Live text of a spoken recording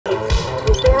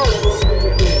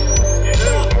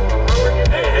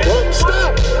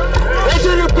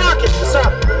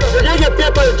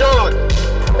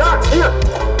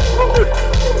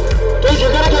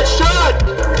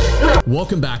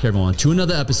Welcome back, everyone, to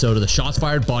another episode of the Shots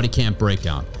Fired Body Cam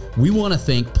Breakdown. We want to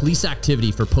thank Police Activity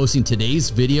for posting today's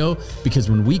video because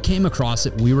when we came across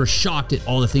it, we were shocked at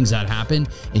all the things that happened,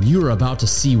 and you are about to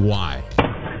see why.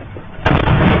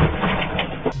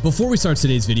 Before we start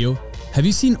today's video, have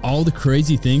you seen all the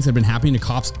crazy things that have been happening to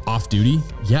cops off duty?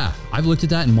 Yeah, I've looked at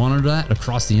that and monitored that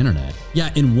across the internet.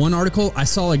 Yeah, in one article, I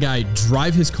saw a guy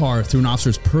drive his car through an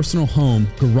officer's personal home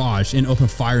garage and open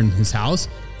fire in his house.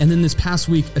 And then this past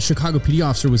week, a Chicago PD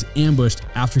officer was ambushed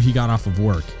after he got off of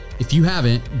work. If you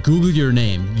haven't, Google your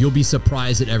name. You'll be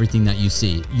surprised at everything that you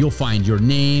see. You'll find your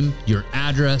name, your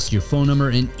address, your phone number,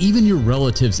 and even your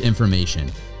relatives'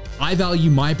 information. I value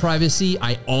my privacy.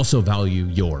 I also value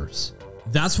yours.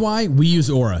 That's why we use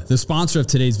Aura, the sponsor of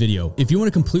today's video. If you want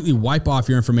to completely wipe off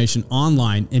your information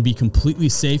online and be completely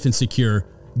safe and secure,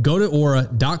 go to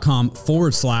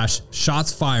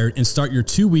aura.com/shotsfired and start your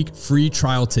 2-week free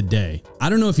trial today. I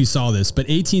don't know if you saw this, but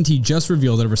AT&T just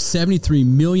revealed that over 73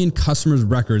 million customers'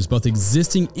 records, both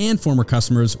existing and former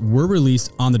customers, were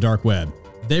released on the dark web.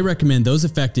 They recommend those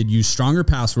affected use stronger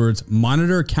passwords,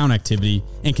 monitor account activity,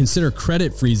 and consider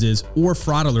credit freezes or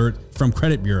fraud alert from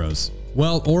credit bureaus.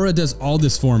 Well, Aura does all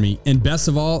this for me, and best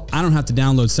of all, I don't have to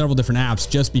download several different apps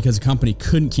just because a company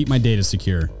couldn't keep my data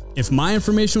secure. If my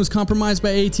information was compromised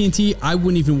by AT&T, I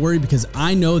wouldn't even worry because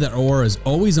I know that Aura is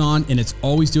always on and it's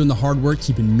always doing the hard work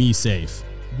keeping me safe.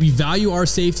 We value our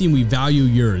safety and we value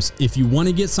yours. If you want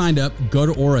to get signed up, go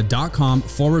to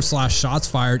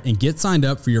aura.com/shotsfired and get signed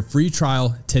up for your free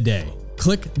trial today.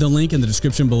 Click the link in the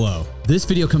description below. This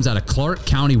video comes out of Clark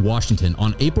County, Washington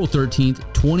on April 13th,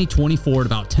 2024 at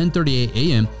about 10:38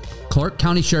 a.m. Clark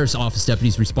County Sheriff's Office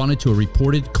deputies responded to a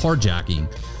reported carjacking.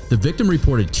 The victim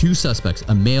reported 2 suspects,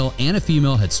 a male and a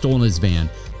female, had stolen his van.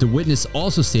 The witness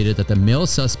also stated that the male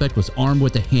suspect was armed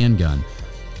with a handgun.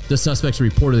 The suspects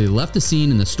reportedly left the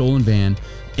scene in the stolen van.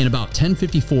 In about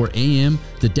 10:54 a.m.,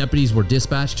 the deputies were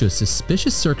dispatched to a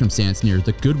suspicious circumstance near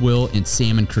the Goodwill in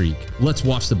Salmon Creek. Let's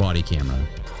watch the body camera.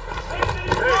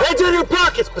 Hands in your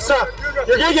pockets, Basar.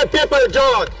 You're gonna get bit by the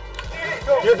dog.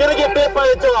 You're gonna get bit by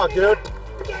the dog, dude.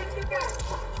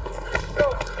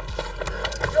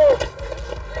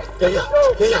 Yeah.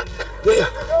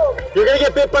 You're gonna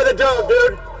get bit by the dog,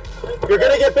 dude. You're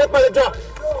gonna get bit by the dog.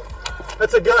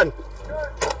 That's a gun.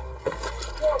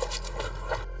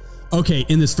 Okay,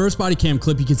 in this first body cam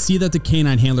clip, you can see that the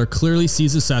canine handler clearly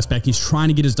sees the suspect. He's trying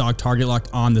to get his dog target locked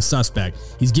on the suspect.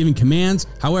 He's giving commands.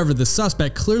 However, the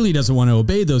suspect clearly doesn't want to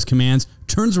obey those commands,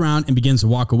 turns around and begins to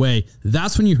walk away.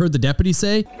 That's when you heard the deputy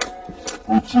say,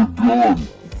 "That's a gun."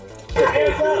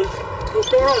 Hands up. What's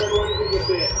going on?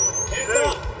 Hands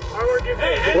up.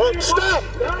 Well, stop!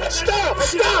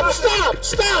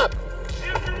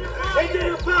 Hands in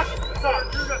your pocket, Basar.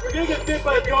 You're gonna get bit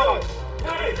by a dog.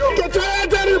 Get your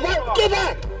hands out of your pocket! Get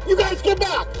back! You guys get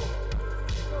back!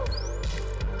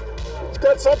 He's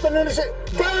got something in his hand.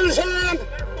 Gun in his hand!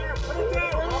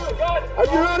 I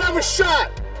do not have a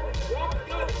shot!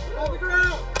 On the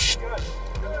ground!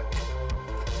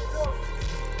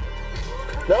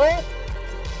 No?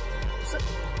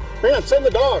 Man, send the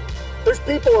dog. There's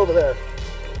people over there.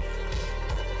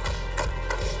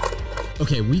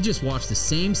 Okay, we just watched the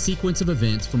same sequence of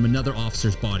events from another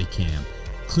officer's body cam.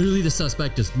 Clearly, the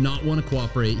suspect does not want to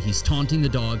cooperate. He's taunting the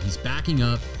dog. He's backing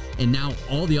up. And now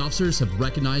all the officers have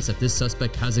recognized that this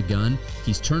suspect has a gun.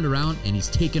 He's turned around and he's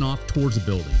taken off towards the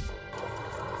building.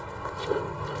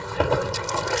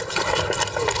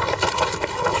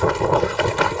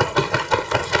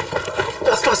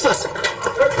 Fast!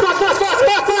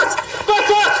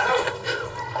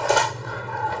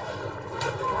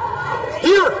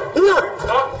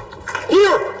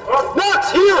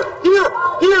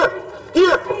 Here!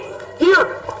 Knox, here!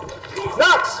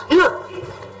 Knox, here!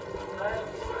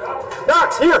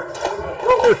 Knox, here!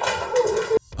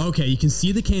 Okay, you can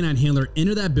see the canine handler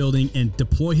enter that building and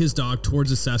deploy his dog towards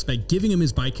the suspect, giving him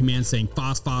his bite command saying,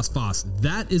 "Foss, foss, foss."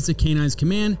 That is the canine's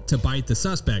command to bite the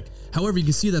suspect. However, you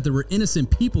can see that there were innocent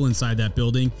people inside that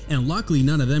building, and luckily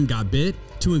none of them got bit,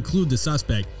 to include the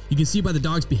suspect. You can see by the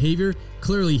dog's behavior,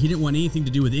 clearly he didn't want anything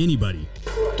to do with anybody.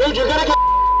 Dude, you're gonna get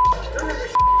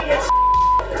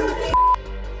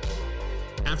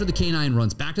After the canine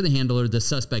runs back to the handler, the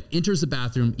suspect enters the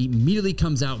bathroom, immediately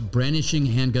comes out brandishing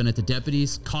a handgun at the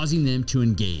deputies, causing them to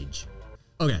engage.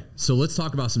 Okay, so let's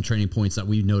talk about some training points that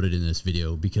we noted in this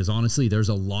video, because honestly, there's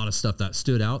a lot of stuff that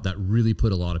stood out that really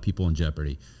put a lot of people in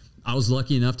jeopardy. I was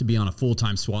lucky enough to be on a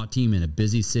full-time SWAT team in a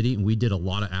busy city, and we did a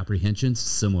lot of apprehensions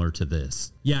similar to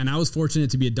this. Yeah, and I was fortunate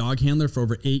to be a dog handler for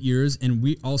over 8 years, and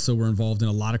we also were involved in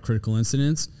a lot of critical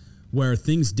incidents where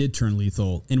things did turn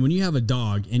lethal. And when you have a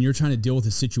dog and you're trying to deal with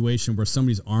a situation where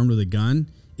somebody's armed with a gun,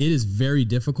 it is very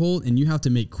difficult and you have to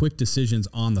make quick decisions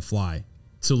on the fly.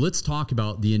 So let's talk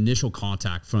about the initial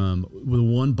contact from the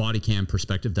one body cam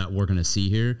perspective that we're going to see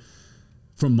here.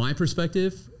 From my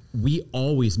perspective, we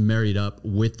always married up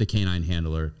with the canine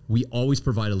handler. We always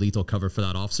provide a lethal cover for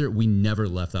that officer. We never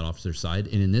left that officer's side.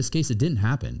 And in this case, it didn't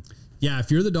happen. Yeah,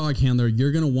 if you're the dog handler,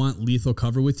 you're going to want lethal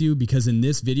cover with you, because in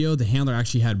this video, the handler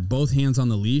actually had both hands on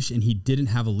the leash and he didn't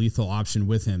have a lethal option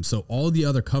with him. So all the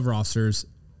other cover officers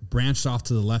branched off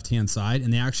to the left-hand side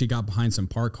and they actually got behind some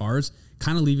parked cars,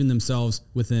 kind of leaving themselves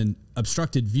with an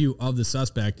obstructed view of the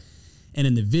suspect. And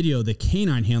in the video, the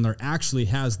canine handler actually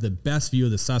has the best view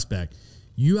of the suspect.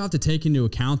 You have to take into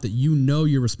account that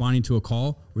you're responding to a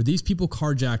call where these people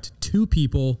carjacked 2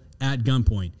 people at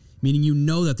gunpoint, meaning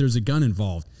that there's a gun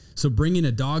involved. So bringing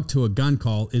a dog to a gun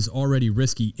call is already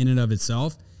risky in and of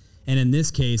itself. And in this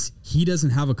case, he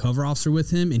doesn't have a cover officer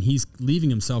with him and he's leaving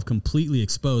himself completely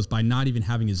exposed by not even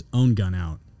having his own gun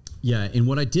out. Yeah, and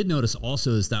what I did notice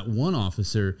also is that one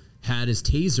officer had his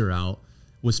taser out,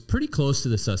 was pretty close to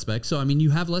the suspect. So, I mean,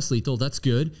 you have less lethal, that's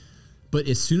good. But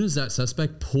as soon as that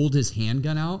suspect pulled his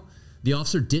handgun out, the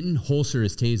officer didn't holster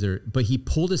his taser, but he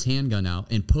pulled his handgun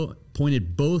out and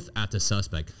pointed both at the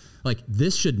suspect. Like,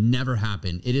 this should never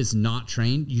happen. It is not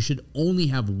trained. You should only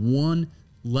have one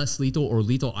less lethal or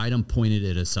lethal item pointed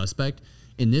at a suspect.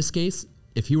 In this case,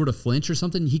 if he were to flinch or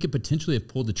something, he could potentially have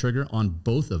pulled the trigger on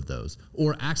both of those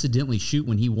or accidentally shoot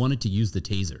when he wanted to use the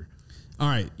taser. All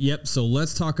right. Yep. So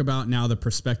let's talk about now the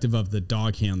perspective of the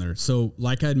dog handler. So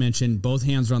like I had mentioned, both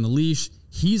hands are on the leash.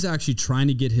 He's actually trying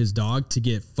to get his dog to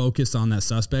get focused on that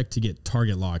suspect, to get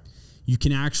target locked. You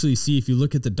can actually see, if you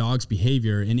look at the dog's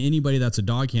behavior, and anybody that's a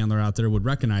dog handler out there would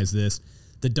recognize this,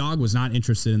 the dog was not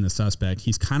interested in the suspect.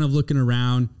 He's kind of looking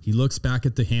around. He looks back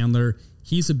at the handler.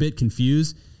 He's a bit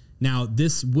confused. Now,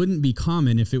 this wouldn't be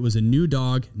common if it was a new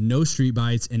dog, no street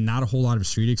bites, and not a whole lot of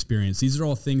street experience. These are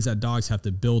all things that dogs have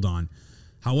to build on.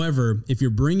 However, if you're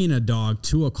bringing a dog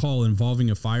to a call involving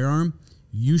a firearm,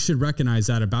 you should recognize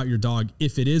that about your dog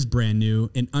if it is brand new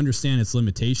and understand its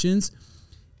limitations.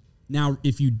 Now,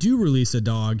 if you do release a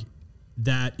dog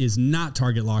that is not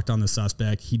target locked on the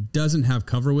suspect, he doesn't have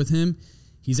cover with him,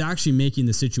 he's actually making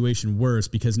the situation worse,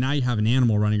 because now you have an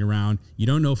animal running around. You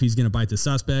don't know if he's going to bite the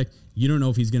suspect. You don't know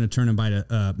if he's going to turn and bite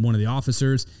one of the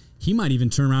officers. He might even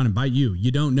turn around and bite you.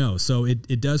 You don't know. So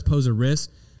it does pose a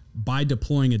risk by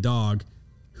deploying a dog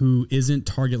who isn't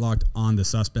target locked on the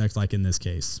suspect, like in this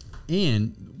case.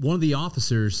 And one of the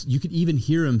officers, you could even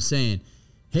hear him saying,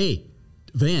 "Hey,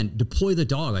 Van, deploy the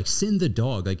dog, like send the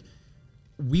dog." Like,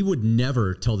 we would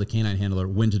never tell the canine handler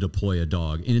when to deploy a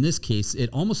dog. And in this case,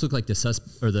 it almost looked like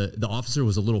the officer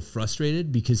was a little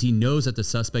frustrated because he knows that the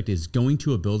suspect is going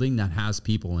to a building that has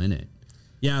people in it.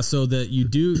 Yeah, so that you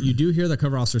do hear the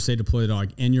cover officer say deploy the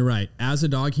dog, and you're right. As a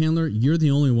dog handler, you're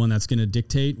the only one that's going to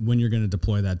dictate when you're going to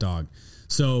deploy that dog.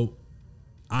 So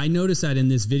I noticed that in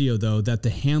this video, though, that the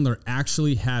handler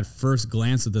actually had first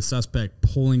glance of the suspect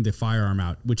pulling the firearm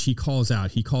out, which he calls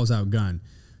out. He calls out gun.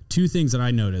 2 things that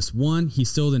I noticed. 1, he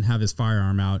still didn't have his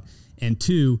firearm out. And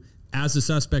 2, as the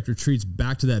suspect retreats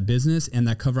back to that business and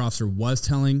that cover officer was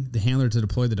telling the handler to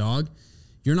deploy the dog,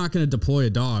 you're not going to deploy a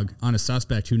dog on a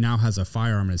suspect who now has a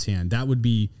firearm in his hand. That would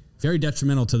be very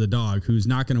detrimental to the dog, who's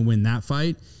not going to win that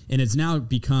fight. And it's now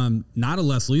become not a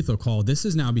less lethal call. This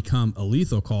has now become a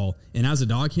lethal call. And as a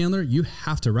dog handler, you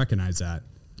have to recognize that.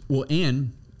 Well,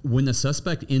 and when the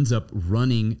suspect ends up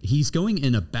running, he's going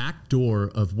in a back door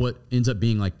of what ends up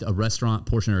being like a restaurant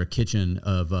portion or a kitchen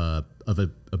of a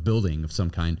building of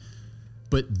some kind.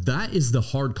 But that is the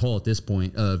hard call at this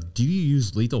point of, do you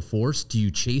use lethal force? Do you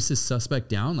chase this suspect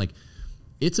down? Like,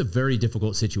 it's a very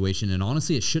difficult situation. And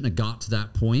honestly, it shouldn't have got to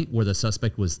that point where the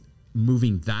suspect was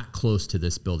moving that close to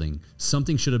this building.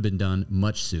 Something should have been done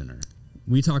much sooner.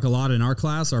 We talk a lot in our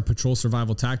class, our patrol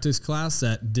survival tactics class,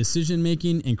 that decision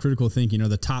making and critical thinking are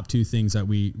the top 2 things that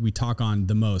we talk on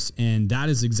the most. And that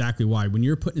is exactly why when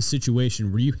you're put in a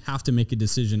situation where you have to make a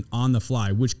decision on the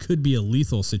fly, which could be a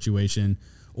lethal situation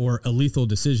or a lethal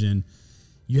decision,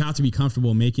 you have to be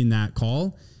comfortable making that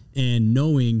call and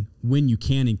knowing when you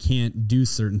can and can't do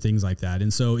certain things like that.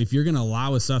 And so if you're going to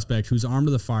allow a suspect who's armed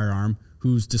with a firearm,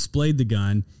 who's displayed the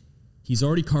gun, he's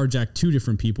already carjacked 2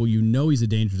 different people, you know he's a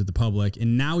danger to the public,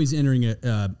 and now he's entering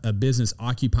a business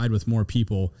occupied with more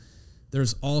people,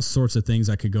 there's all sorts of things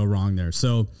that could go wrong there.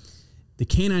 So the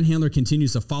canine handler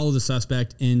continues to follow the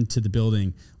suspect into the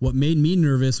building. What made me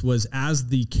nervous was as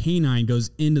the canine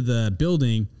goes into the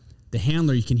building, the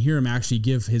handler, you can hear him actually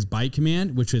give his bite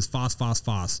command, which is FOS, FOS,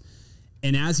 FOS.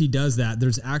 And as he does that,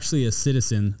 there's actually a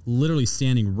citizen literally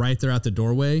standing right there at the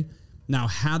doorway. Now,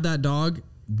 had that dog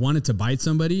wanted to bite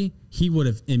somebody, he would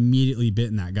have immediately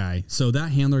bitten that guy. So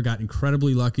that handler got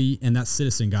incredibly lucky, and that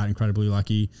citizen got incredibly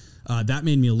lucky. That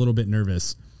made me a little bit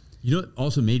nervous. You know what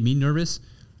also made me nervous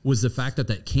was the fact that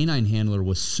that canine handler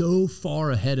was so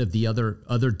far ahead of the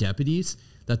other deputies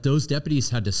that those deputies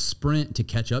had to sprint to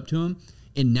catch up to him.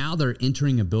 And now they're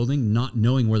entering a building not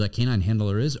knowing where that canine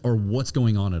handler is or what's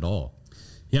going on at all.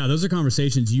 Yeah, those are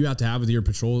conversations you have to have with your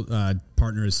patrol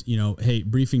partners. You know, hey,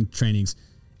 briefing trainings.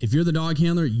 If you're the dog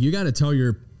handler, you got to tell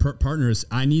your partners,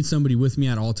 I need somebody with me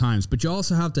at all times. But you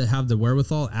also have to have the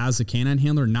wherewithal as a canine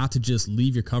handler not to just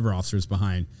leave your cover officers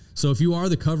behind. So if you are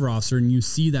the cover officer and you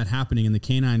see that happening and the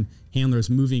canine handler is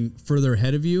moving further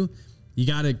ahead of you, you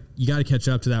gotta catch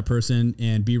up to that person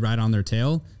and be right on their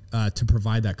tail to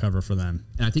provide that cover for them.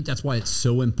 And I think that's why it's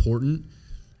so important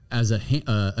as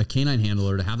a canine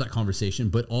handler to have that conversation,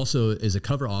 but also as a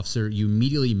cover officer, you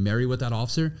immediately marry with that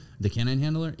officer, the canine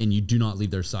handler, and you do not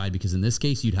leave their side, because in this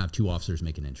case, you'd have two officers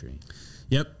make an entry.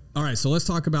 Yep. All right, so let's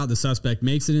talk about the suspect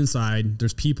makes it inside.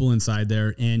 There's people inside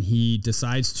there, and he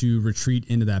decides to retreat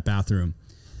into that bathroom.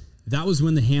 That was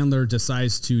when the handler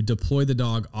decides to deploy the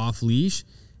dog off leash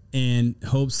and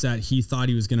hopes that he thought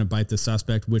he was going to bite the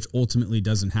suspect, which ultimately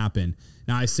doesn't happen.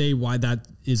 Now, I say why that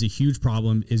is a huge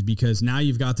problem is because now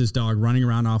you've got this dog running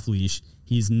around off leash.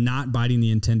 He's not biting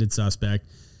the intended suspect.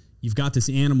 You've got this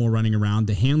animal running around.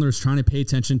 The handler is trying to pay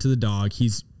attention to the dog.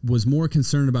 Was more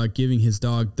concerned about giving his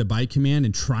dog the bite command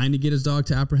and trying to get his dog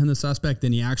to apprehend the suspect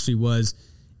than he actually was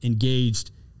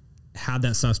engaged, had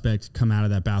that suspect come out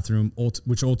of that bathroom,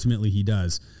 which ultimately he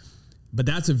does. But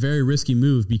that's a very risky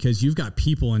move because you've got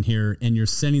people in here and you're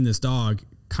sending this dog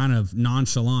kind of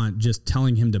nonchalant, just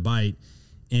telling him to bite.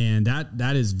 And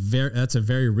that's a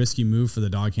very risky move for the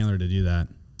dog handler to do that.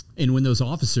 And when those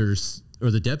officers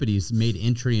or the deputies made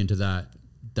entry into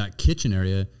that kitchen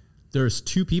area, there's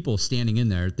two people standing in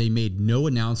there. They made no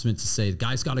announcement to say, the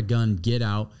guy's got a gun, get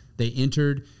out. They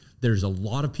entered. There's a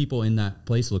lot of people in that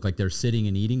place. Look like they're sitting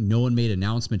and eating. No one made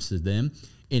announcements to them.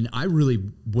 And I really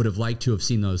would have liked to have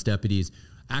seen those deputies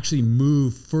actually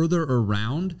move further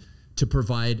around to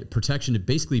provide protection, to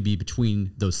basically be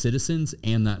between those citizens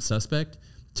and that suspect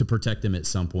to protect them at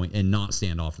some point and not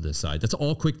stand off to this side. That's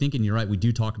all quick thinking. You're right. We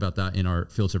do talk about that in our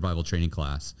field survival training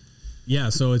class. Yeah,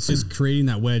 so it's just creating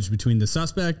that wedge between the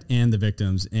suspect and the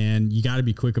victims, and you got to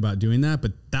be quick about doing that,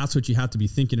 but that's what you have to be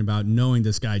thinking about, knowing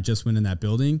this guy just went in that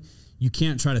building. You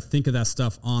can't try to think of that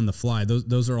stuff on the fly.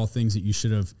 Those are all things that you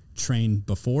should have trained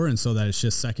before, and so that it's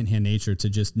just secondhand nature to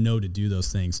just know to do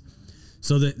those things.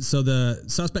 So the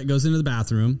suspect goes into the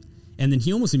bathroom, and then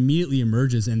he almost immediately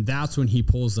emerges, and that's when he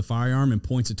pulls the firearm and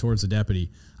points it towards the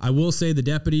deputy. I will say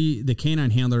the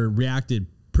canine handler reacted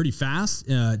pretty fast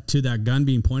to that gun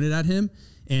being pointed at him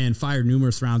and fired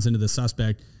numerous rounds into the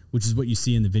suspect, which is what you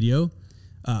see in the video.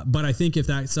 But I think if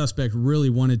that suspect really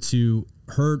wanted to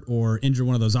hurt or injure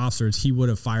one of those officers, he would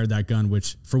have fired that gun,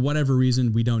 which for whatever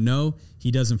reason, we don't know.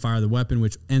 He doesn't fire the weapon,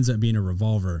 which ends up being a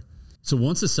revolver. So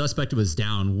once the suspect was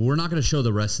down, we're not going to show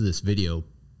the rest of this video,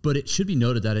 but it should be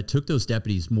noted that it took those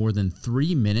deputies more than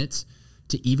 3 minutes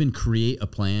to even create a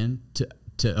plan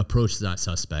to approach that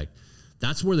suspect.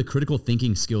 That's where the critical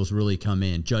thinking skills really come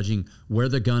in, judging where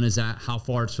the gun is at, how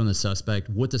far it's from the suspect,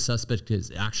 what the suspect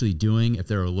is actually doing, if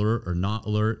they're alert or not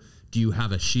alert. Do you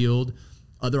have a shield?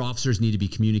 Other officers need to be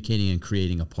communicating and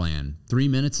creating a plan. 3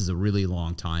 minutes is a really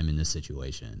long time in this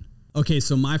situation. Okay,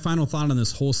 so my final thought on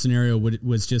this whole scenario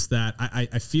was just that I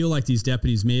feel like these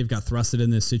deputies may have got thrusted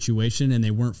in this situation and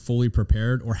they weren't fully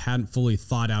prepared or hadn't fully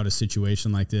thought out a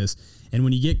situation like this. And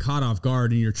when you get caught off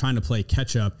guard and you're trying to play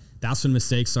catch up, that's when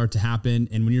mistakes start to happen.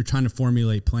 And when you're trying to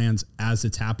formulate plans as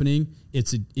it's happening,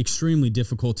 it's extremely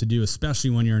difficult to do, especially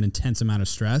when you're in an intense amount of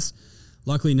stress.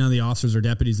 Luckily, none of the officers or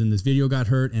deputies in this video got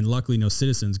hurt, and luckily no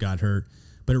citizens got hurt.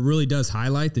 But it really does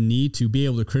highlight the need to be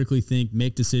able to critically think,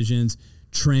 make decisions,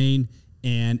 train,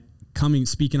 and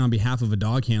speaking on behalf of a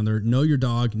dog handler, know your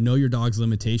dog's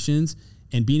limitations,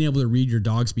 and being able to read your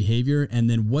dog's behavior, and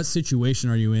then what situation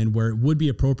are you in where it would be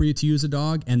appropriate to use a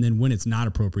dog, and then when it's not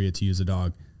appropriate to use a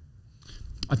dog.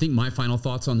 I think my final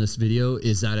thoughts on this video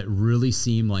is that it really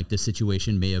seemed like the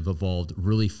situation may have evolved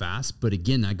really fast. But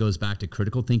again, that goes back to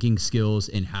critical thinking skills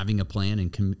and having a plan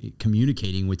and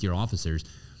communicating with your officers.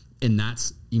 And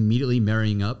that's immediately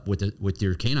marrying up with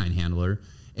your canine handler,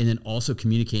 and then also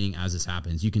communicating as this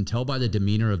happens. You can tell by the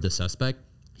demeanor of the suspect,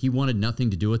 he wanted nothing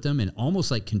to do with them and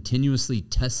almost like continuously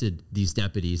tested these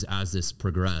deputies as this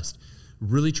progressed,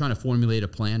 really trying to formulate a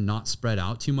plan, not spread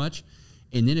out too much.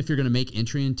 And then if you're going to make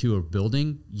entry into a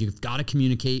building, you've got to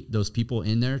communicate those people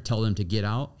in there, tell them to get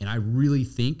out. And I really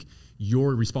think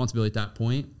your responsibility at that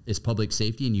point is public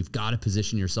safety, and you've got to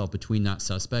position yourself between that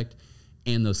suspect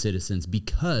and those citizens,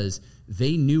 because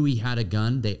they knew he had a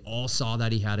gun. They all saw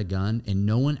that he had a gun, and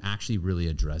no one actually really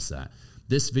addressed that.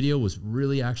 This video was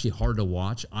really actually hard to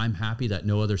watch. I'm happy that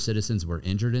no other citizens were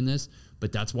injured in this,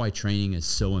 but that's why training is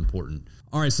so important.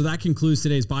 All right, so that concludes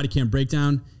today's body cam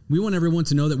breakdown. We want everyone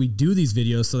to know that we do these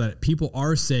videos so that people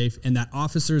are safe, and that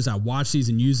officers that watch these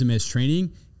and use them as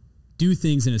training do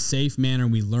things in a safe manner,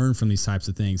 and we learn from these types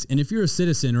of things. And if you're a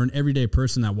citizen or an everyday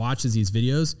person that watches these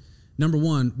videos, number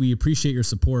one, we appreciate your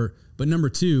support, but number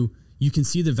two, you can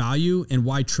see the value and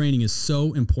why training is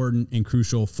so important and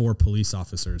crucial for police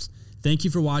officers. Thank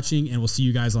you for watching, and we'll see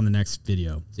you guys on the next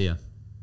video. See ya.